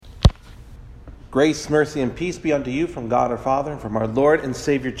Grace, mercy, and peace be unto you from God our Father and from our Lord and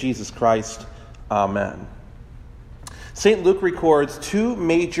Savior Jesus Christ. Amen. St. Luke records two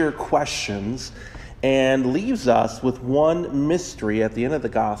major questions and leaves us with one mystery at the end of the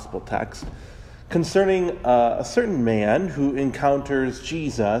gospel text concerning a certain man who encounters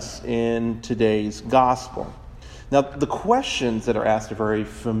Jesus in today's gospel. Now, the questions that are asked are very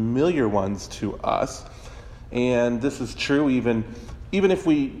familiar ones to us, and this is true even if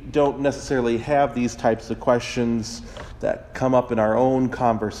we don't necessarily have these types of questions that come up in our own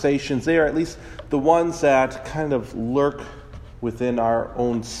conversations. They are at least the ones that kind of lurk within our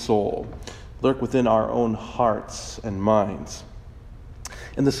own soul, lurk within our own hearts and minds.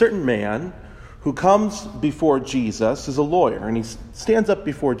 And the certain man who comes before Jesus is a lawyer, and he stands up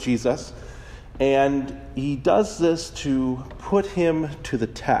before Jesus, and he does this to put him to the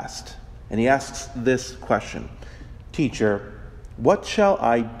test. And he asks this question: "Teacher, what shall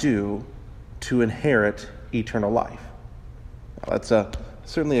I do to inherit eternal life?" Now, that's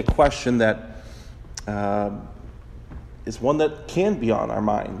certainly a question that is one that can be on our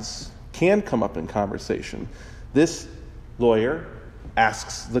minds, can come up in conversation. This lawyer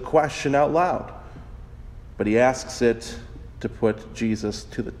asks the question out loud, but he asks it to put Jesus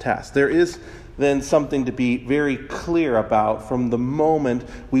to the test. There is then something to be very clear about from the moment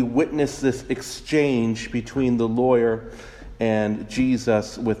we witness this exchange between the lawyer and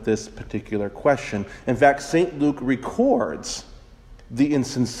Jesus with this particular question. In fact, St. Luke records the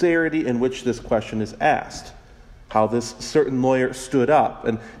insincerity in which this question is asked. How this certain lawyer stood up,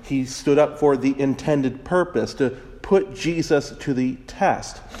 and he stood up for the intended purpose, to put Jesus to the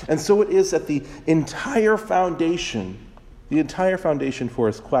test. And so it is that the entire foundation for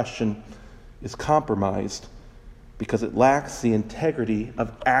his question is compromised because it lacks the integrity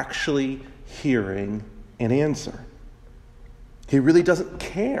of actually hearing an answer. He really doesn't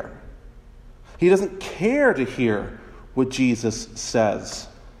care. He doesn't care to hear what Jesus says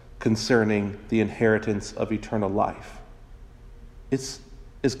concerning the inheritance of eternal life. It's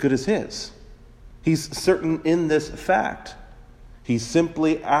as good as his. He's certain in this fact. He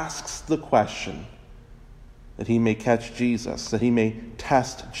simply asks the question that he may catch Jesus, that he may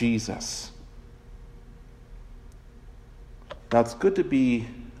test Jesus. Now, it's good to be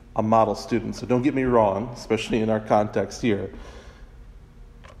a model student, so don't get me wrong, especially in our context here.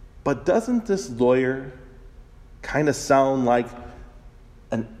 But doesn't this lawyer kind of sound like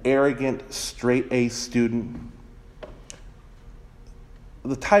an arrogant, straight-A student?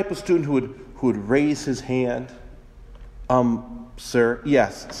 The type of student who would raise his hand. Sir,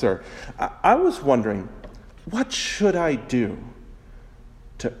 yes, sir. I was wondering, what should I do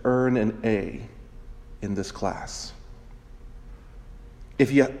to earn an A in this class?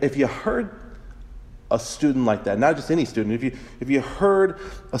 If you heard a student like that, not just any student, if you heard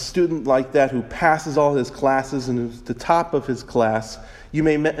a student like that who passes all his classes and is the top of his class, you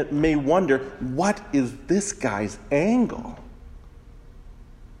may wonder, what is this guy's angle?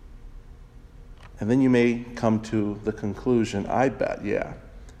 And then you may come to the conclusion, I bet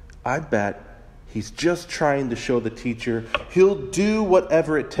he's just trying to show the teacher he'll do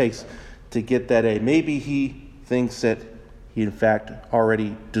whatever it takes to get that A. Maybe he thinks that he in fact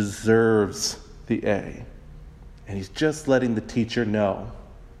already deserves the A. And he's just letting the teacher know,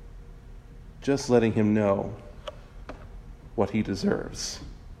 just letting him know what he deserves.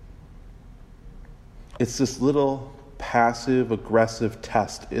 It's this little passive-aggressive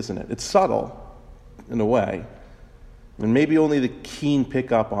test, isn't it? It's subtle, in a way. And maybe only the keen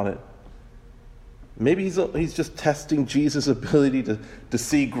pick up on it. Maybe he's just testing Jesus' ability to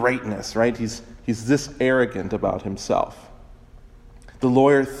see greatness, right? He's this arrogant about himself. The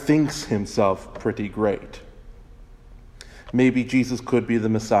lawyer thinks himself pretty great. Maybe Jesus could be the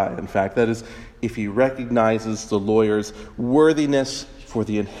Messiah. In fact, that is, if he recognizes the lawyer's worthiness for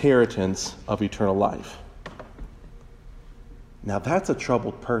the inheritance of eternal life. Now that's a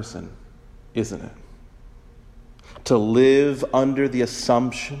troubled person, isn't it? To live under the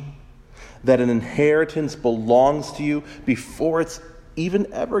assumption that an inheritance belongs to you before it's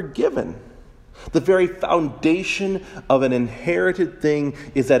even ever given. The very foundation of an inherited thing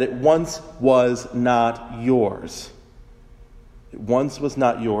is that it once was not yours. It once was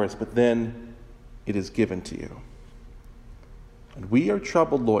not yours, but then it is given to you. And we are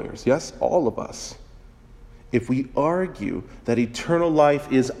troubled lawyers, yes, all of us, if we argue that eternal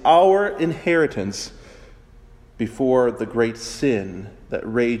life is our inheritance before the great sin that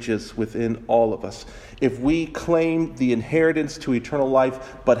rages within all of us. If we claim the inheritance to eternal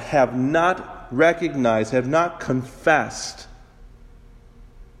life, but have not recognized, have not confessed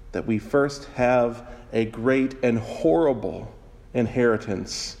that we first have a great and horrible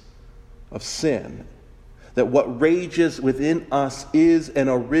inheritance of sin, that what rages within us is an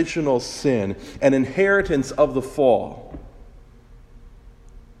original sin, an inheritance of the fall,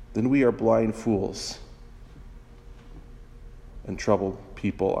 then we are blind fools and troubled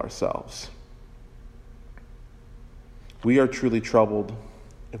people ourselves. We are truly troubled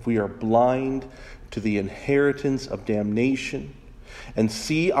if we are blind to the inheritance of damnation and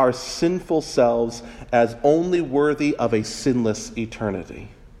see our sinful selves as only worthy of a sinless eternity.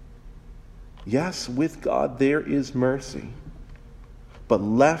 Yes, with God there is mercy, but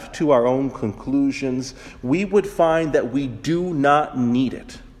left to our own conclusions, we would find that we do not need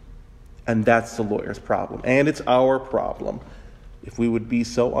it. And that's the lawyer's problem. And it's our problem if we would be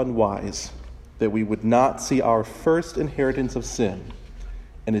so unwise that we would not see our first inheritance of sin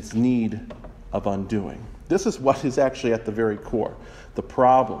and its need of undoing. This is what is actually at the very core. The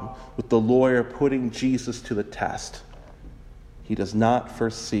problem with the lawyer putting Jesus to the test. He does not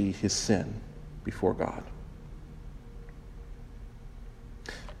first see his sin before God.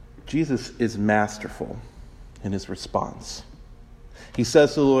 Jesus is masterful in his response. He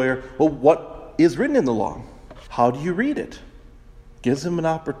says to the lawyer, well, what is written in the law? How do you read it? Gives him an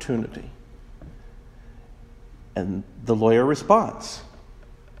opportunity. And the lawyer responds,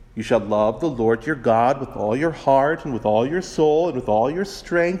 you shall love the Lord your God with all your heart and with all your soul and with all your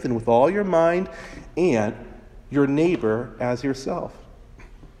strength and with all your mind, and your neighbor as yourself.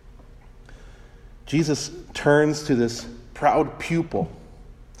 Jesus turns to this proud pupil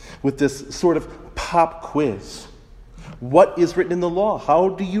with this sort of pop quiz. What is written in the law? How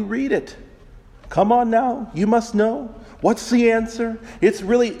do you read it? Come on now, you must know. What's the answer? It's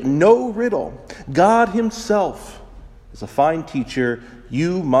really no riddle. God himself is a fine teacher.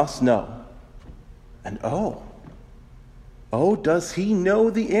 You must know. And oh, does he know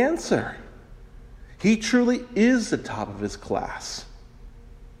the answer? He truly is the top of his class.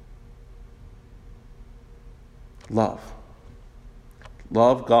 Love.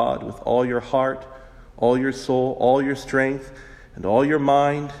 Love God with all your heart, all your soul, all your strength, and all your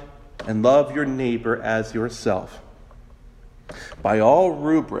mind, and love your neighbor as yourself. By all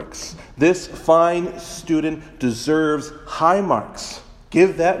rubrics, this fine student deserves high marks.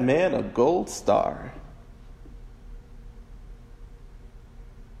 Give that man a gold star.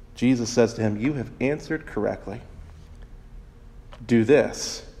 Jesus says to him, you have answered correctly. Do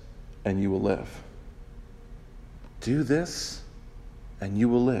this, and you will live. Do this, and you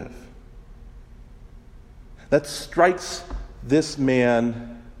will live. That strikes this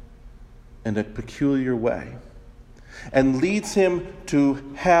man in a peculiar way and leads him to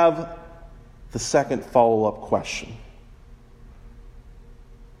have the second follow-up question.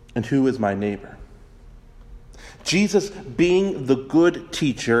 And who is my neighbor? Jesus, being the good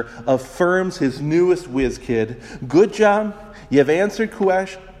teacher, affirms his newest whiz kid. Good job. You have answered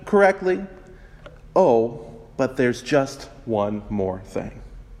correctly. Oh, but there's just one more thing.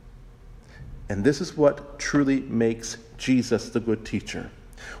 And this is what truly makes Jesus the good teacher.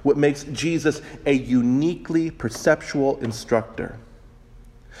 What makes Jesus a uniquely perceptual instructor.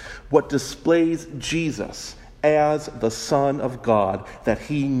 What displays Jesus as the Son of God, that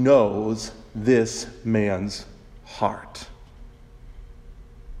he knows this man's heart.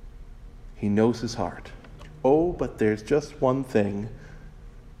 He knows his heart. Oh, but there's just one thing.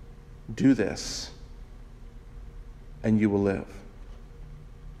 Do this, and you will live.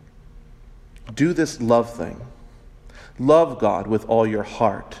 Do this love thing. Love God with all your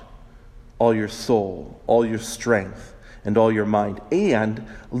heart, all your soul, all your strength, and all your mind, and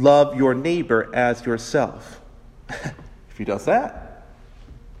love your neighbor as yourself. If he does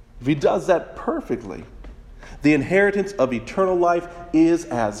that perfectly, the inheritance of eternal life is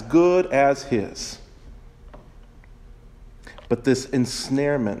as good as his. But this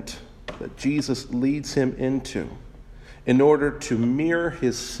ensnarement that Jesus leads him into in order to mirror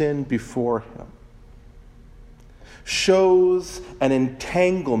his sin before him shows an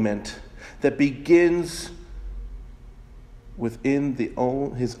entanglement that begins within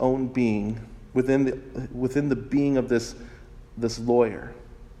his own being, within the being of this lawyer.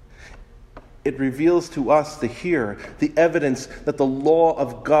 It reveals to us, the hearer, the evidence that the law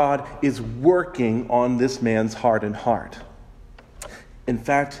of God is working on this man's heart and heart. In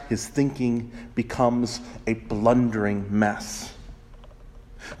fact, his thinking becomes a blundering mess.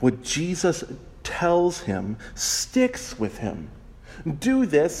 What Jesus tells him sticks with him. Do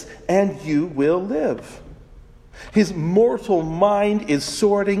this and you will live. His mortal mind is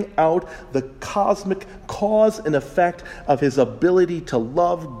sorting out the cosmic cause and effect of his ability to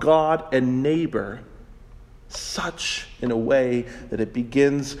love God and neighbor, such in a way that it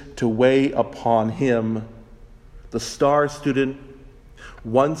begins to weigh upon him, the star student,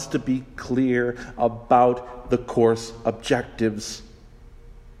 wants to be clear about the course objectives.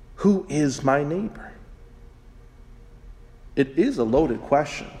 Who is my neighbor? It is a loaded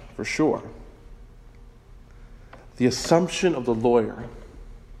question, for sure. The assumption of the lawyer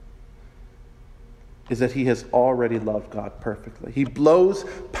is that he has already loved God perfectly. He blows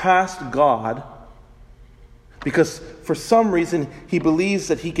past God because for some reason he believes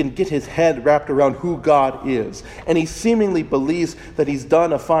that he can get his head wrapped around who God is. And he seemingly believes that he's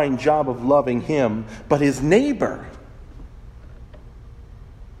done a fine job of loving him. But his neighbor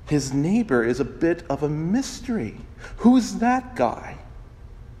is a bit of a mystery. Who's that guy?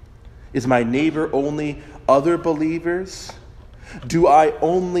 Is my neighbor only other believers? Do I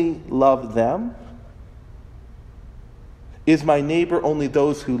only love them? Is my neighbor only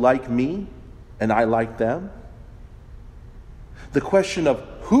those who like me and I like them? The question of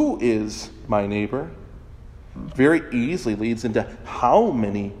who is my neighbor very easily leads into how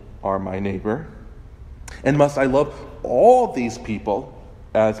many are my neighbor? And must I love all these people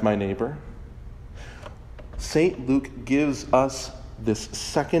as my neighbor? St. Luke gives us this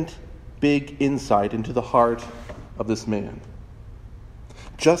second big insight into the heart of this man.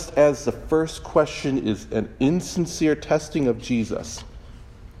 Just as the first question is an insincere testing of Jesus,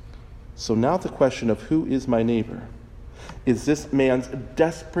 so now the question of who is my neighbor is this man's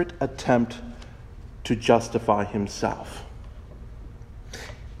desperate attempt to justify himself.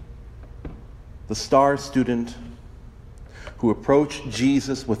 The star student who approached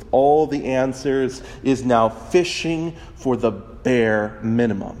Jesus with all the answers is now fishing for the bare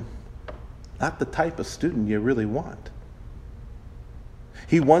minimum. Not the type of student you really want.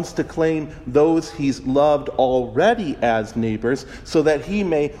 He wants to claim those he's loved already as neighbors so that he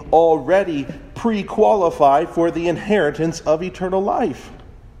may already pre-qualify for the inheritance of eternal life.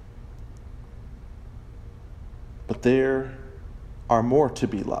 But there are more to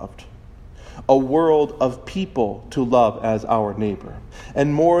be loved. A world of people to love as our neighbor.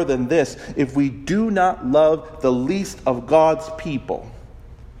 And more than this, if we do not love the least of God's people,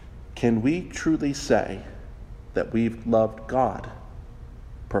 can we truly say that we've loved God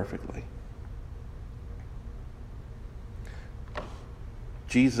perfectly?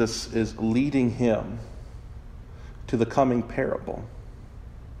 Jesus is leading him to the coming parable,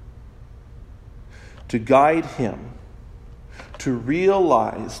 to guide him to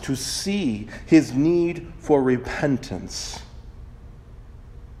realize, to see his need for repentance.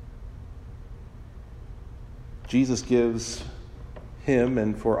 Jesus gives him,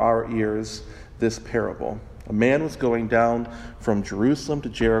 and for our ears, this parable. A man was going down from Jerusalem to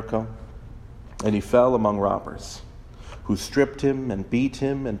Jericho, and he fell among robbers, who stripped him and beat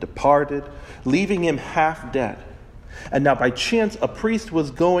him and departed, leaving him half dead. And now by chance a priest was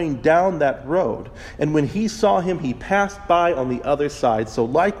going down that road, and when he saw him, he passed by on the other side. So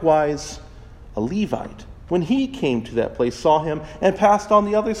likewise a Levite, when he came to that place, saw him and passed on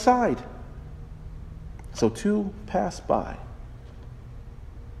the other side. So two passed by.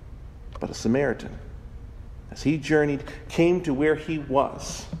 But a Samaritan, as he journeyed, came to where he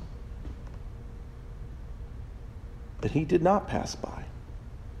was, but he did not pass by.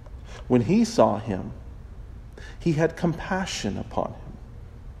 When he saw him, he had compassion upon him.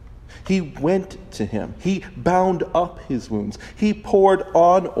 He went to him. He bound up his wounds. He poured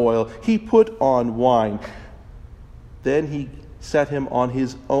on oil. He put on wine. Then he set him on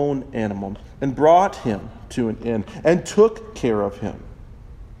his own animal and brought him to an inn and took care of him.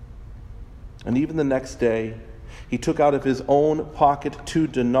 And even the next day, he took out of his own pocket 2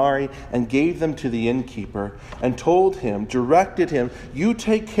 denarii and gave them to the innkeeper and told him, directed him, "You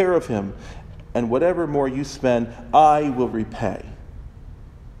take care of him, and whatever more you spend, I will repay."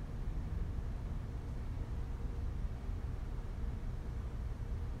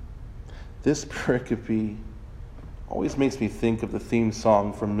 This pericope always makes me think of the theme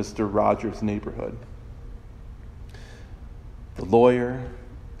song from Mr. Rogers' Neighborhood. The lawyer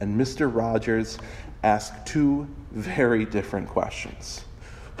and Mr. Rogers ask 2 very different questions.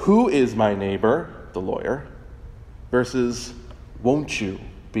 Who is my neighbor, the lawyer, versus won't you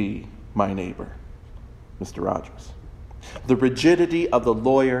be my neighbor, Mr. Rogers? The rigidity of the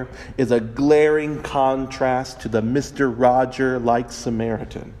lawyer is a glaring contrast to the Mr. Roger-like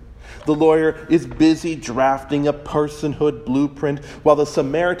Samaritan. The lawyer is busy drafting a personhood blueprint, while the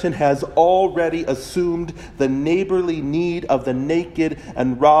Samaritan has already assumed the neighborly need of the naked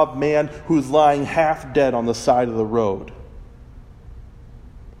and robbed man who's lying half dead on the side of the road.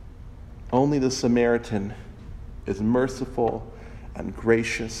 Only the Samaritan is merciful and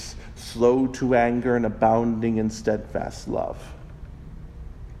gracious, slow to anger and abounding in steadfast love.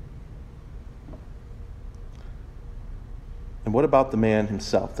 And And what about the man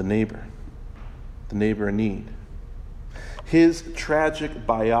himself, the neighbor in need? His tragic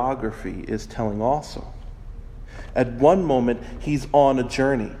biography is telling also. At one moment, he's on a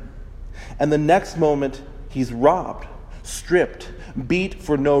journey. And the next moment, he's robbed, stripped, beat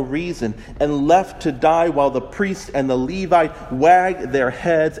for no reason, and left to die while the priest and the Levite wag their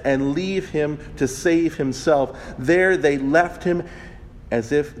heads and leave him to save himself. There they left him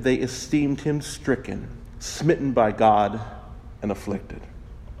as if they esteemed him stricken, smitten by God, and afflicted.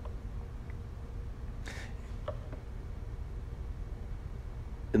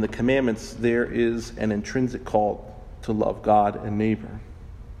 In the commandments, there is an intrinsic call to love God and neighbor.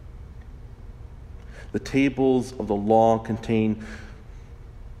 The tables of the law contain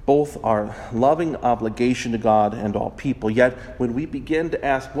both our loving obligation to God and all people. Yet, when we begin to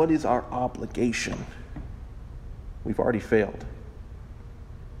ask, what is our obligation? We've already failed.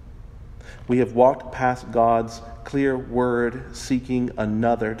 We have walked past God's clear word, seeking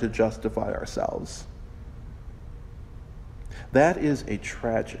another to justify ourselves. That is a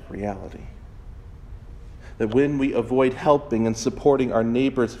tragic reality. That when we avoid helping and supporting our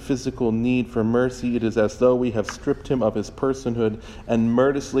neighbor's physical need for mercy, it is as though we have stripped him of his personhood and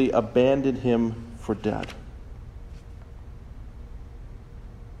murderously abandoned him for dead.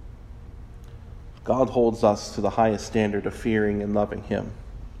 God holds us to the highest standard of fearing and loving him,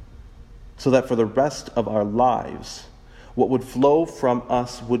 so that for the rest of our lives, what would flow from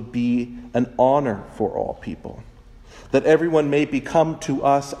us would be an honor for all people. That everyone may become to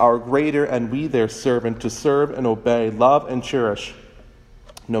us our greater and we their servant, to serve and obey, love and cherish,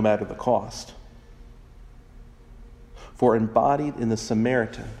 no matter the cost. For embodied in the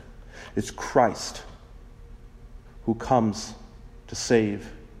Samaritan is Christ, who comes to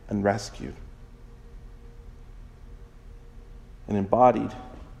save and rescue. And embodied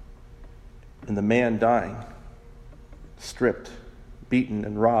in the man dying, stripped, beaten,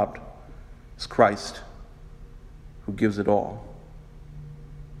 and robbed, is Christ, who gives it all,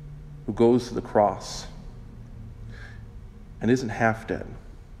 who goes to the cross and isn't half dead,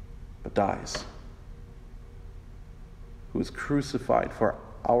 but dies, who is crucified for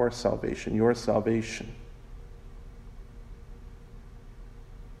our salvation, your salvation.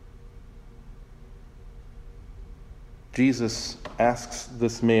 Jesus asks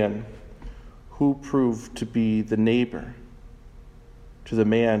this man who proved to be the neighbor to the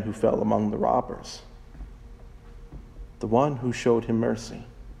man who fell among the robbers, the one who showed him mercy.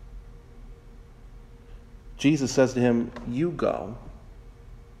 Jesus says to him, you go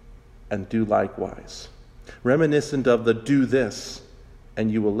and do likewise. Reminiscent of the do this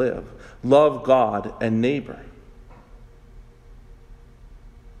and you will live. Love God and neighbor.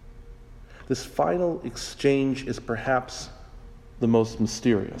 This final exchange is perhaps the most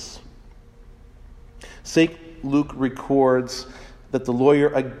mysterious. St. Luke records that the lawyer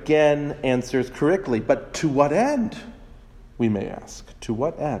again answers correctly, but to what end? We may ask, to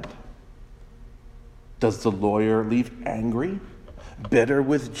what end? Does the lawyer leave angry, bitter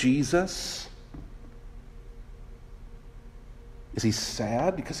with Jesus? Is he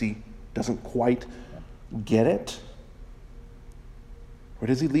sad because he doesn't quite get it? Or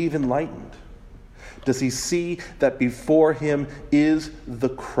does he leave enlightened? Does he see that before him is the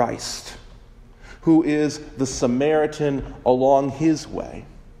Christ, who is the Samaritan along his way,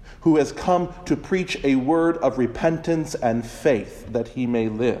 who has come to preach a word of repentance and faith that he may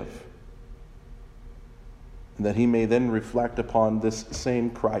live, and that he may then reflect upon this same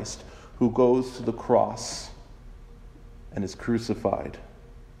Christ who goes to the cross and is crucified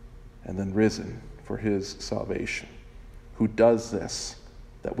and then risen for his salvation, who does this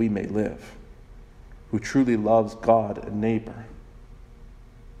that we may live, who truly loves God and neighbor.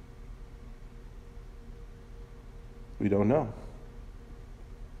 We don't know.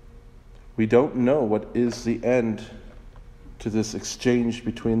 We don't know what is the end to this exchange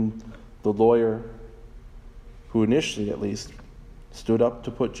between the lawyer, who initially at least stood up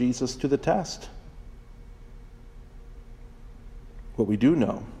to put Jesus to the test. What we do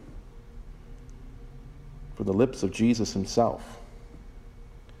know, from the lips of Jesus himself,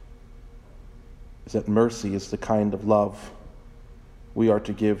 is that mercy is the kind of love we are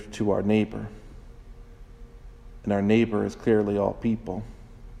to give to our neighbor. And our neighbor is clearly all people.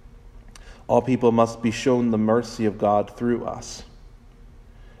 All people must be shown the mercy of God through us.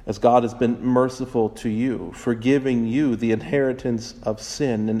 As God has been merciful to you, forgiving you the inheritance of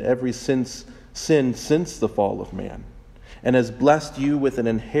sin and every sin since the fall of man, and has blessed you with an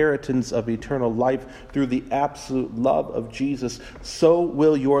inheritance of eternal life through the absolute love of Jesus, so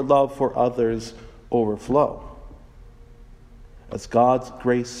will your love for others overflow. As God's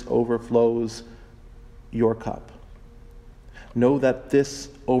grace overflows your cup, know that this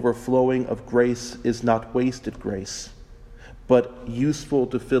overflowing of grace is not wasted grace, but useful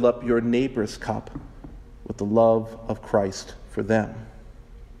to fill up your neighbor's cup with the love of Christ for them.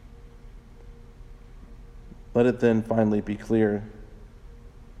 Let it then finally be clear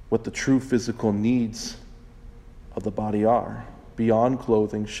what the true physical needs of the body are, beyond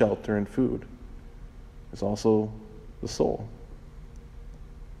clothing, shelter, and food, is also the soul.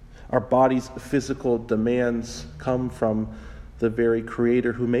 Our body's physical demands come from the very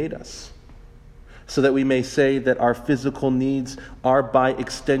Creator who made us, so that we may say that our physical needs are by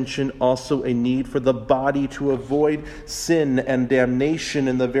extension also a need for the body to avoid sin and damnation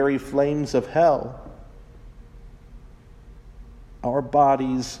in the very flames of hell. Our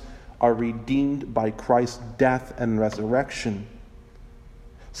bodies are redeemed by Christ's death and resurrection.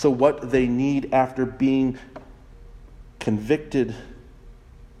 So what they need after being convicted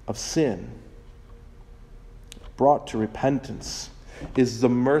of sin, brought to repentance, is the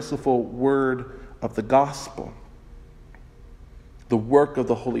merciful word of the gospel, the work of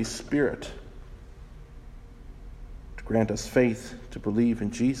the Holy Spirit to grant us faith to believe in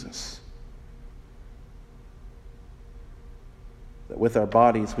Jesus. That with our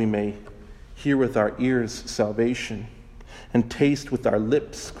bodies we may hear with our ears salvation, and taste with our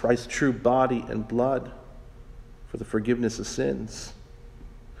lips Christ's true body and blood for the forgiveness of sins.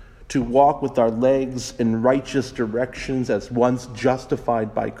 To walk with our legs in righteous directions as once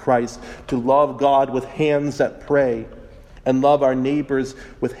justified by Christ. To love God with hands that pray, and love our neighbors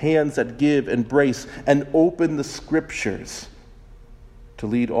with hands that give, embrace, and open the Scriptures to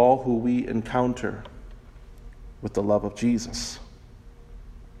lead all who we encounter with the love of Jesus.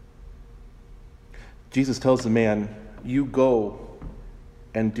 Jesus tells the man, "You go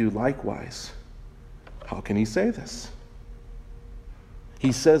and do likewise." How can he say this?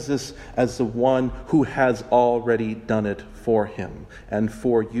 He says this as the one who has already done it for him and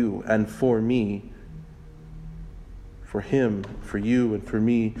for you and for me. For him, for you, and for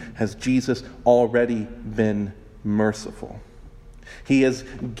me has Jesus already been merciful. He has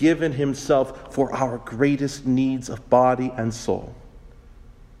given himself for our greatest needs of body and soul.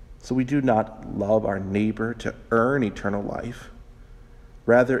 So we do not love our neighbor to earn eternal life.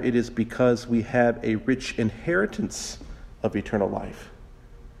 Rather, it is because we have a rich inheritance of eternal life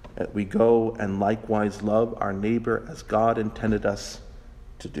that we go and likewise love our neighbor as God intended us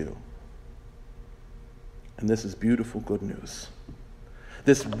to do. And this is beautiful good news.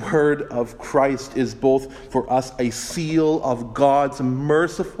 This word of Christ is both for us a seal of God's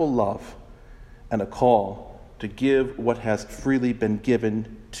merciful love and a call to give what has freely been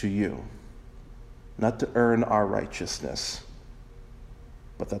given to you, not to earn our righteousness,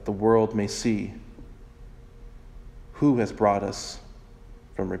 but that the world may see who has brought us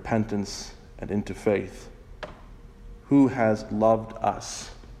from repentance and into faith, who has loved us,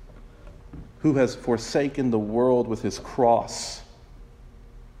 who has forsaken the world with his cross,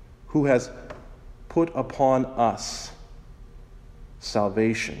 who has put upon us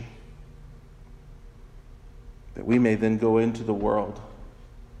salvation, that we may then go into the world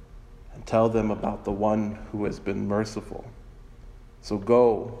and tell them about the one who has been merciful. So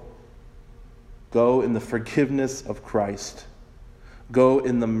go in the forgiveness of Christ. Go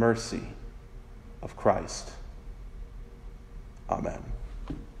in the mercy of Christ. Amen.